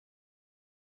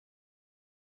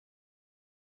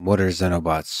What are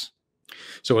Xenobots?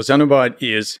 So a Xenobot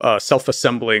is a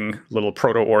self-assembling little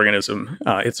proto-organism.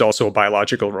 It's also a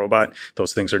biological robot.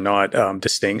 Those things are not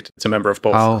distinct. It's a member of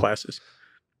both classes.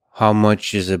 How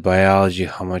much is it biology?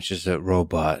 How much is it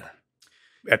robot?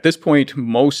 At this point,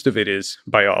 most of it is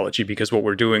biology, because what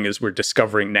we're doing is we're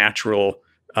discovering natural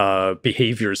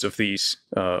behaviors of the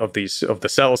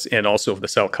cells and also of the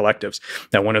cell collectives.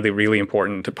 Now, one of the really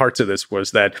important parts of this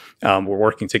was that we're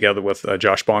working together with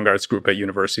Josh Bongart's group at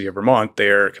University of Vermont.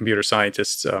 They're computer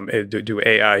scientists, do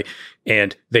AI,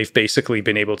 and they've basically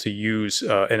been able to use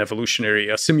a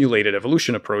simulated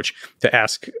evolution approach to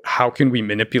ask, how can we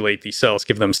manipulate these cells,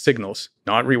 give them signals,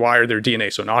 not rewire their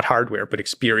DNA, so not hardware, but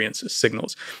experiences,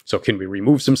 signals. So can we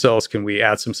remove some cells? Can we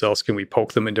add some cells? Can we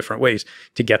poke them in different ways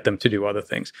to get them to do other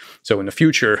things? So in the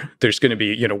future, there's going to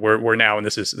be, we're now, and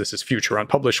this is future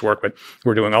unpublished work, but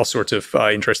we're doing all sorts of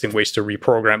interesting ways to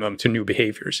reprogram them to new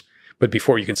behaviors. But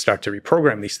before you can start to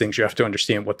reprogram these things, you have to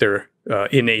understand what their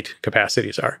innate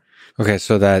capacities are. Okay,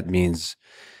 so that means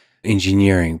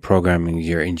engineering, programming.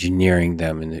 You're engineering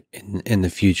them in the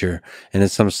future, and in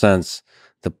some sense,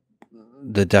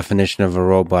 the definition of a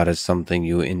robot is something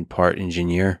you in part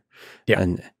engineer,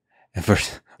 and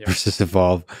versus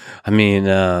evolve. I mean,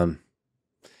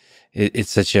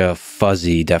 it's such a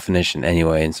fuzzy definition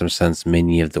anyway. In some sense,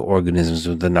 many of the organisms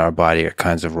within our body are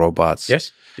kinds of robots.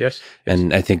 Yes.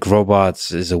 And I think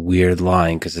robots is a weird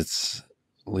line because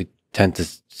we tend to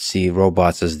see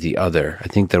robots as the other. I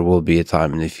think there will be a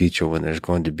time in the future when there's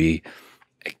going to be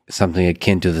something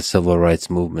akin to the civil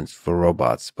rights movements for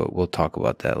robots, but we'll talk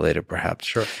about that later, perhaps.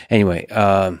 Sure. Anyway,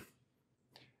 so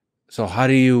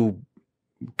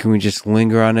can we just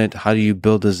linger on it? How do you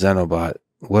build a Xenobot?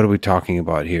 What are we talking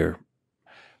about here?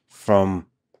 From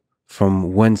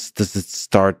whence does it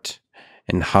start,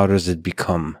 and how does it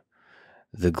become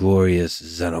the glorious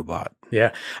Xenobot?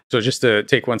 Yeah. So just to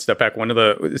take one step back, one of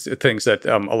the things that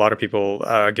a lot of people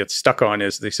get stuck on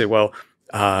is they say, well,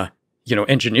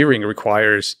 engineering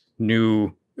requires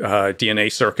new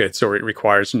DNA circuits, or it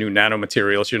requires new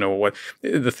nanomaterials. What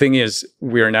the thing is,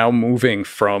 we are now moving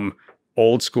from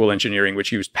old school engineering,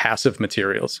 which used passive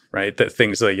materials, right? That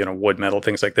things like, wood, metal,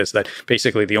 things like this, that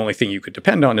basically the only thing you could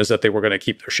depend on is that they were going to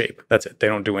keep their shape. That's it. They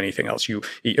don't do anything else.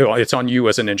 It's on you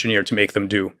as an engineer to make them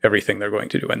do everything they're going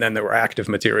to do. And then there were active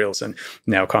materials and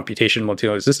now computational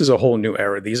materials. This is a whole new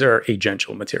era. These are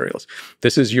agential materials.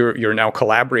 This is you're now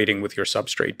collaborating with your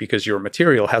substrate because your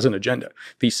material has an agenda.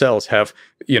 These cells have,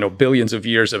 billions of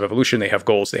years of evolution. They have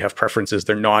goals. They have preferences.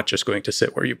 They're not just going to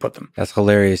sit where you put them. That's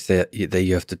hilarious that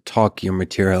you have to talk your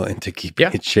material into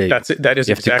keeping it shape. That's it. That is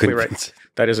exactly right.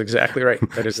 That is exactly right.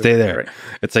 That is Stay exactly there. Right.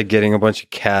 It's like getting a bunch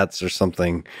of cats or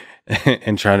something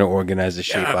and trying to organize the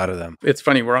shape out of them. It's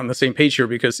funny, we're on the same page here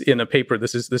because in a paper,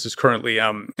 this is currently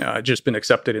just been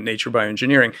accepted in Nature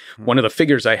Bioengineering. One of the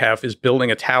figures I have is building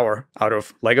a tower out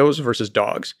of Legos versus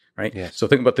dogs, right? Yes. So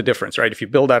think about the difference, right? If you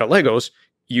build out of Legos,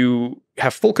 you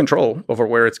have full control over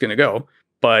where it's going to go.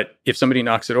 But if somebody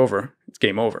knocks it over, it's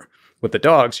game over. With the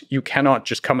dogs, you cannot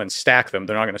just come and stack them.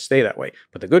 They're not going to stay that way.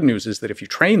 But the good news is that if you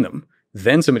train them,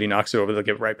 then somebody knocks it over, they'll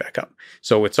get right back up.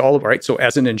 So it's all right. So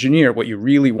as an engineer, what you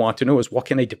really want to know is, what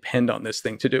can I depend on this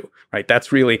thing to do, right?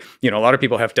 That's really, a lot of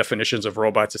people have definitions of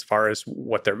robots as far as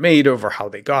what they're made of or how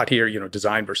they got here,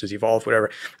 design versus evolve,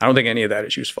 whatever. I don't think any of that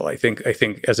is useful. I think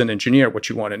as an engineer, what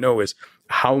you want to know is,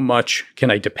 how much can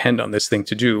I depend on this thing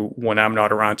to do when I'm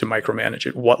not around to micromanage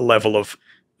it? What level of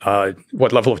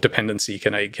dependency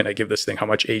can I give this thing? How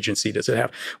much agency does it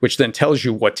have? Which then tells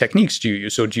you, what techniques do you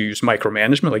use? So do you use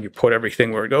micromanagement, like you put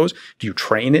everything where it goes? Do you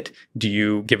train it? Do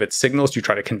you give it signals? Do you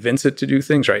try to convince it to do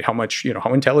things, right? How much,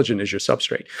 how intelligent is your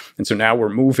substrate? And so now we're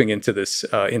moving into this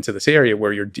area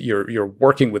where you're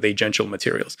working with agential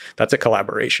materials. That's a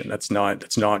collaboration. That's not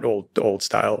old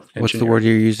style engineering. What's the word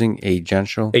you're using?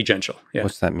 Agential? Agential. Yeah.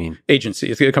 What's that mean? Agency.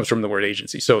 It comes from the word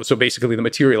agency. So basically the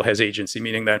material has agency,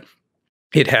 meaning that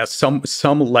it has some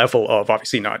level of,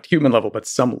 obviously not human level, but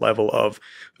some level of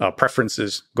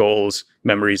preferences, goals,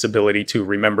 memories, ability to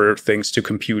remember things, to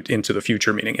compute into the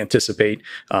future, meaning anticipate.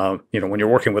 When you're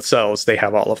working with cells, they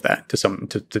have all of that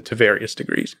to various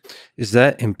degrees. Is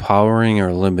that empowering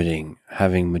or limiting,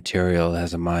 having material that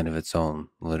has a mind of its own,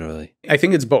 literally? I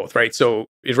think it's both, right? So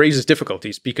it raises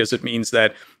difficulties because it means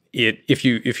that if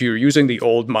you're using the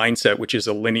old mindset, which is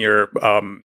a linear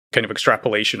kind of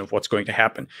extrapolation of what's going to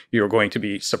happen, you're going to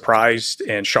be surprised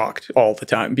and shocked all the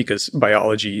time because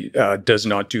biology does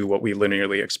not do what we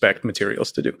linearly expect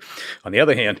materials to do. On the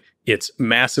other hand, it's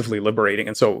massively liberating.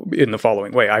 And so in the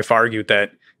following way, I've argued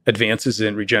that advances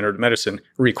in regenerative medicine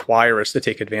require us to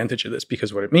take advantage of this,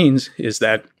 because what it means is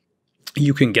that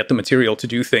you can get the material to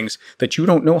do things that you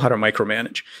don't know how to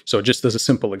micromanage. So just as a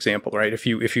simple example, right? If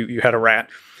you had a rat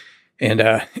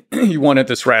and you wanted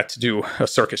this rat to do a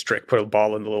circus trick, put a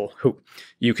ball in the little hoop,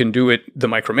 you can do it the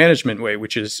micromanagement way,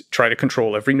 which is try to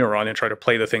control every neuron and try to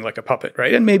play the thing like a puppet,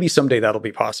 right? And maybe someday that'll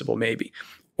be possible, maybe.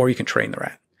 Or you can train the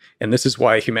rat. And this is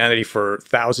why humanity, for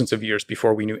thousands of years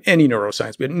before we knew any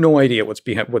neuroscience, we had no idea what's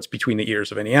between the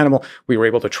ears of any animal. We were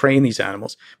able to train these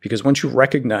animals because once you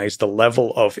recognize the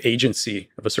level of agency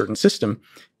of a certain system,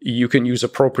 you can use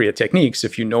appropriate techniques.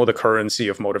 If you know the currency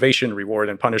of motivation, reward,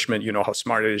 and punishment, you know how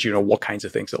smart it is, you know what kinds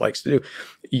of things it likes to do.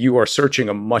 You are searching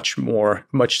a much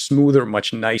smoother,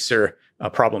 much nicer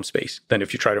problem space than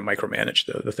if you try to micromanage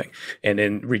the thing. And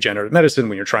in regenerative medicine,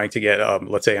 when you're trying to get,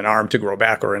 let's say, an arm to grow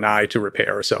back or an eye to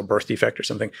repair or cell birth defect or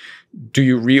something, do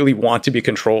you really want to be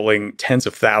controlling tens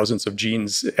of thousands of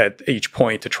genes at each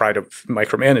point to try to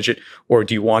micromanage it? Or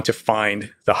do you want to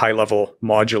find the high-level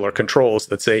modular controls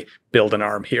that say, build an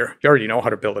arm here? You already know how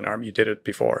to build an arm. You did it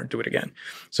before. Do it again.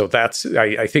 So that's,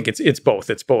 I think it's both.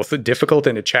 It's both difficult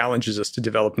and it challenges us to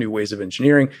develop new ways of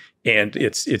engineering, and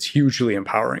it's hugely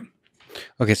empowering.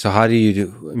 Okay, so how do you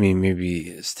do? I mean,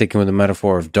 maybe sticking with the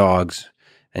metaphor of dogs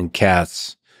and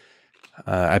cats,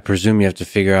 I presume you have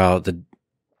to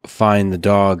find the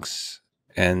dogs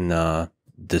and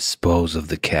dispose of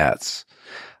the cats,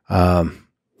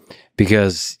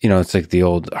 because it's like the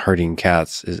old herding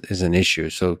cats is an issue.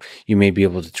 So you may be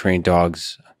able to train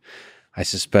dogs. I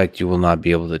suspect you will not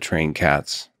be able to train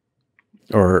cats,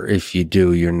 or if you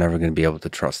do, you're never going to be able to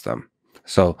trust them.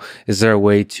 So is there a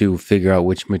way to figure out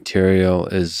which material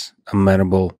is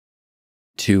amenable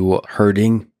to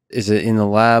herding? Is it in the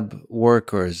lab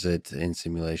work or is it in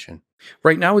simulation?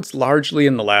 Right now, it's largely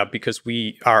in the lab because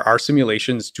our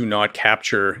simulations do not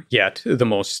capture yet the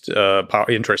most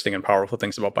interesting and powerful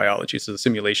things about biology. So the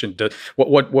simulation does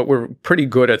what we're pretty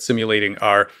good at simulating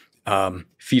are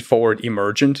feed-forward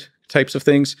emergent types of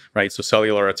things, right? So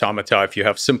cellular automata, if you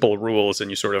have simple rules and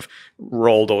you sort of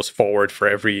roll those forward for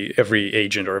every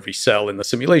agent or every cell in the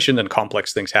simulation, then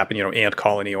complex things happen, ant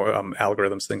colony or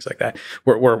algorithms, things like that.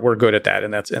 We're good at that,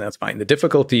 and that's fine. The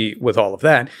difficulty with all of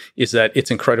that is that it's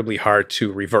incredibly hard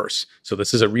to reverse. So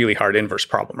this is a really hard inverse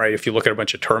problem, right? If you look at a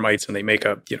bunch of termites and they make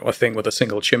a thing with a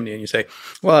single chimney and you say,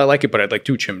 well, I like it, but I'd like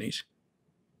two chimneys.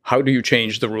 How do you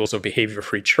change the rules of behavior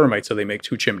for each termite so they make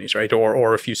two chimneys, right?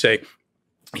 Or if you say,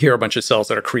 here are a bunch of cells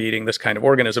that are creating this kind of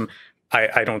organism,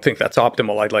 I don't think that's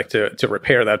optimal. I'd like to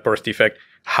repair that birth defect.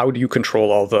 How do you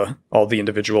control all the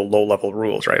individual low-level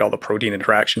rules, right? All the protein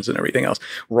interactions and everything else.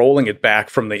 Rolling it back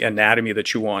from the anatomy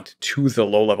that you want to the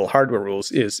low-level hardware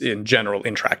rules is in general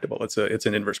intractable. It's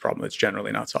an inverse problem that's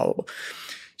generally not solvable.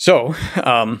 So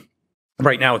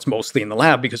right now, it's mostly in the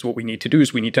lab because what we need to do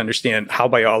is we need to understand how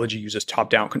biology uses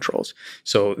top-down controls.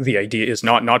 So the idea is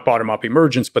not bottom-up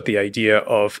emergence, but the idea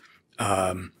of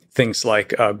things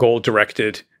like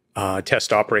goal-directed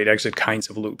test, operate, exit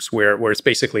kinds of loops, where it's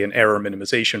basically an error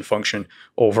minimization function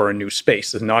over a new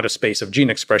space. It's not a space of gene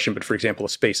expression, but for example, a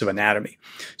space of anatomy.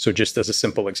 So just as a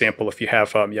simple example, if you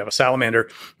have a salamander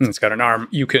and it's got an arm,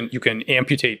 you can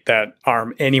amputate that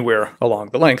arm anywhere along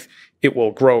the length. It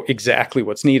will grow exactly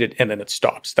what's needed, and then it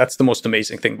stops. That's the most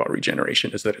amazing thing about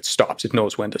regeneration, is that it stops. It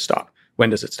knows when to stop.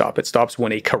 When does it stop? It stops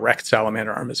when a correct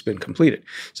salamander arm has been completed.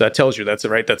 So that tells you that's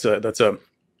a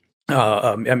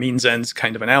means ends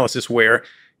kind of analysis where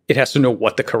it has to know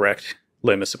what the correct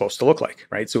limb is supposed to look like,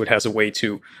 right? So it has a way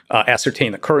to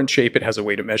ascertain the current shape. It has a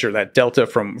way to measure that delta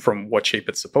from what shape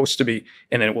it's supposed to be.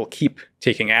 And then it will keep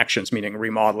taking actions, meaning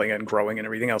remodeling and growing and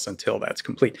everything else until that's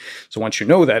complete. So once you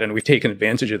know that, and we've taken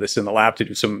advantage of this in the lab to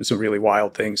do some really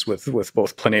wild things with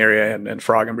both planaria and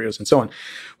frog embryos and so on.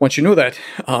 Once you know that,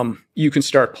 you can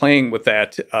start playing with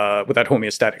that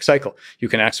homeostatic cycle. You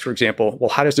can ask, for example, well,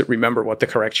 how does it remember what the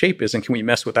correct shape is? And can we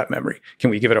mess with that memory?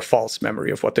 Can we give it a false memory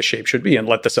of what the shape should be and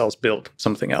let the cells build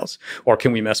something else? Or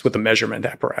can we mess with the measurement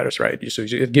apparatus, right? So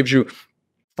it gives you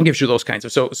those kinds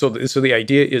of, so the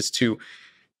idea is to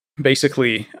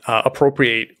basically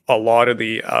appropriate a lot of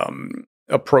the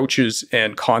approaches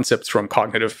and concepts from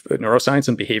cognitive neuroscience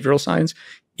and behavioral science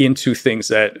into things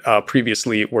that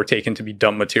previously were taken to be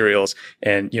dumb materials,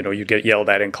 and you get yelled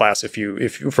at in class if you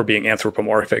for being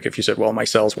anthropomorphic if you said, well, my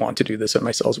cells want to do this and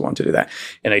my cells want to do that.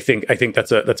 And I think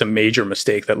that's a major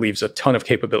mistake that leaves a ton of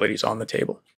capabilities on the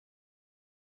table.